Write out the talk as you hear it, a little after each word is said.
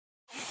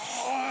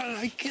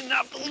I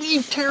cannot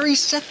believe Terry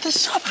set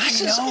this up. This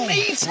is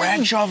amazing.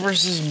 Bradshaw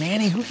versus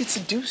Manning. Who gets to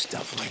do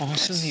stuff like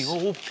Tossing this? the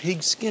old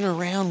pigskin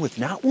around with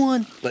not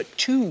one, but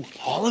two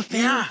Hall of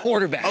Fame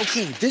quarterbacks.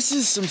 Okay, this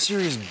is some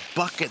serious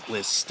bucket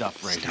list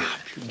stuff right here.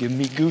 You're giving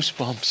me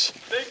goosebumps.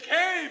 They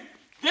came!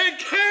 They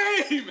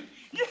came!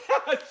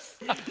 Yes!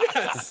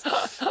 Yes!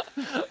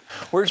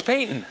 Where's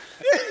Peyton?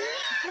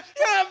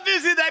 Yeah, how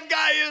busy that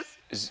guy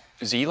is.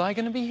 Is Eli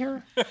gonna be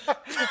here?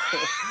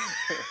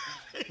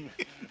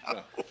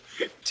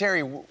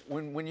 Terry,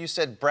 when you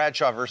said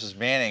Bradshaw versus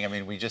Manning, I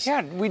mean, we just...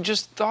 Yeah, we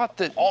just thought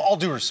that... All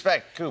due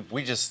respect, Coop,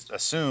 we just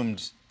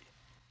assumed...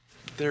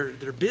 They're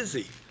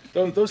busy.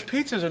 Those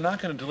pizzas are not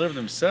going to deliver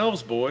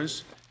themselves,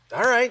 boys.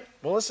 All right,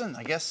 well, listen,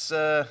 I guess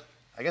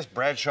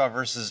Bradshaw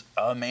versus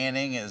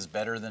Manning is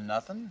better than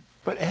nothing.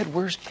 But Ed,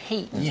 where's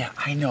Peyton? Yeah,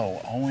 I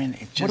know, Owen,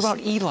 it just... What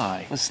about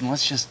Eli? Listen,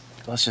 let's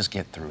just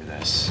get through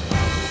this.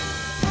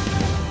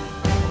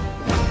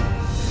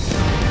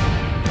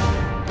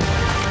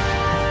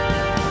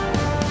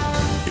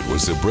 It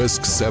was a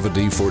brisk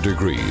 74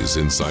 degrees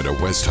inside a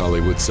West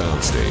Hollywood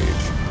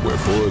soundstage, where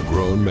four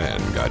grown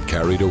men got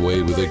carried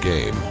away with a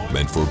game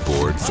meant for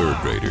bored third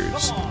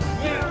graders.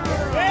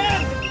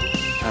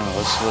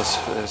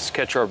 Let's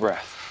catch our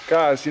breath.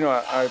 Guys, you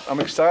know,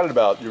 I'm excited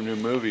about your new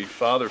movie,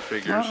 Father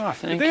Figures.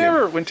 Thank did they you.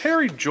 ever, when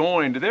Terry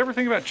joined, did they ever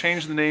think about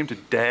changing the name to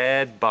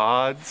Dad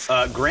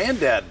Bods?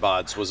 Granddad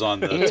Bods was on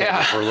the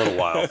table for a little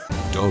while.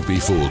 Don't be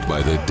fooled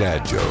by the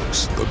dad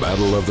jokes. The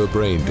battle of the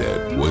brain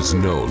dead was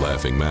no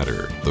laughing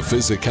matter. The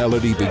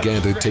physicality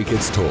began to take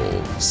its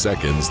toll.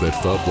 Seconds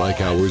that felt like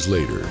hours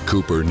later,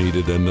 Cooper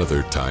needed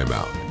another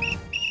timeout.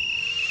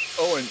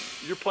 Oh, and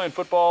you're playing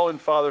football in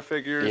Father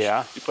Figures.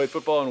 Yeah. You played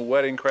football in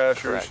Wedding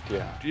Crashers. Correct,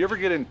 yeah. Do you ever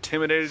get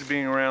intimidated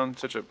being around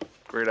such a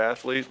great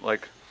athlete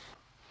like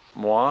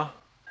moi?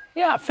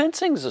 Yeah,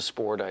 fencing's a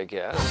sport, I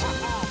guess.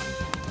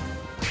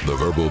 The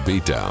verbal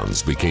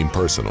beatdowns became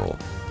personal.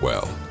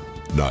 Well,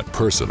 not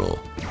personal,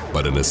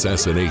 but an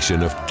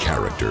assassination of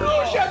character.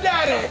 Who's your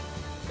daddy?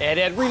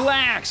 Ed,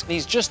 relax.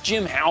 He's just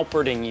Jim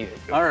Halperting you.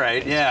 All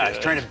right, yeah, he's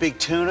trying to big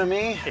tuna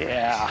me.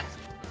 Yeah.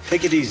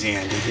 Take it easy,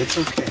 Andy. It's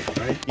okay,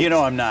 right? You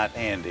know I'm not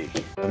Andy.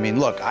 I mean,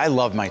 look, I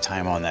loved my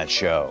time on that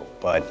show,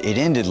 but it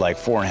ended like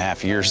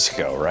 4.5 years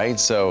ago, right?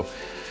 So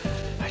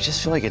I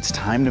just feel like it's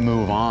time to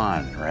move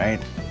on, right?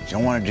 You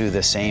don't want to do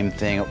the same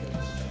thing.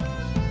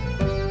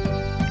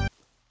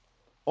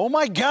 Oh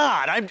my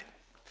God,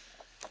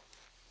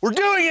 we're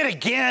doing it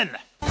again!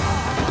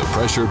 The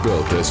pressure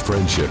built as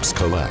friendships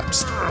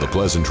collapsed. The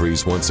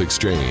pleasantries once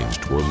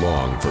exchanged were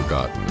long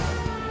forgotten.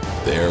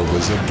 There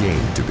was a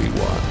game to be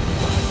won.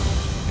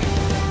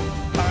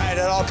 All right,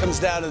 it all comes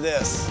down to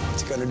this.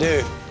 What's he gonna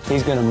do?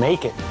 He's gonna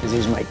make it, because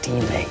he's my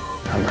teammate.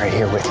 I'm right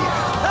here with you.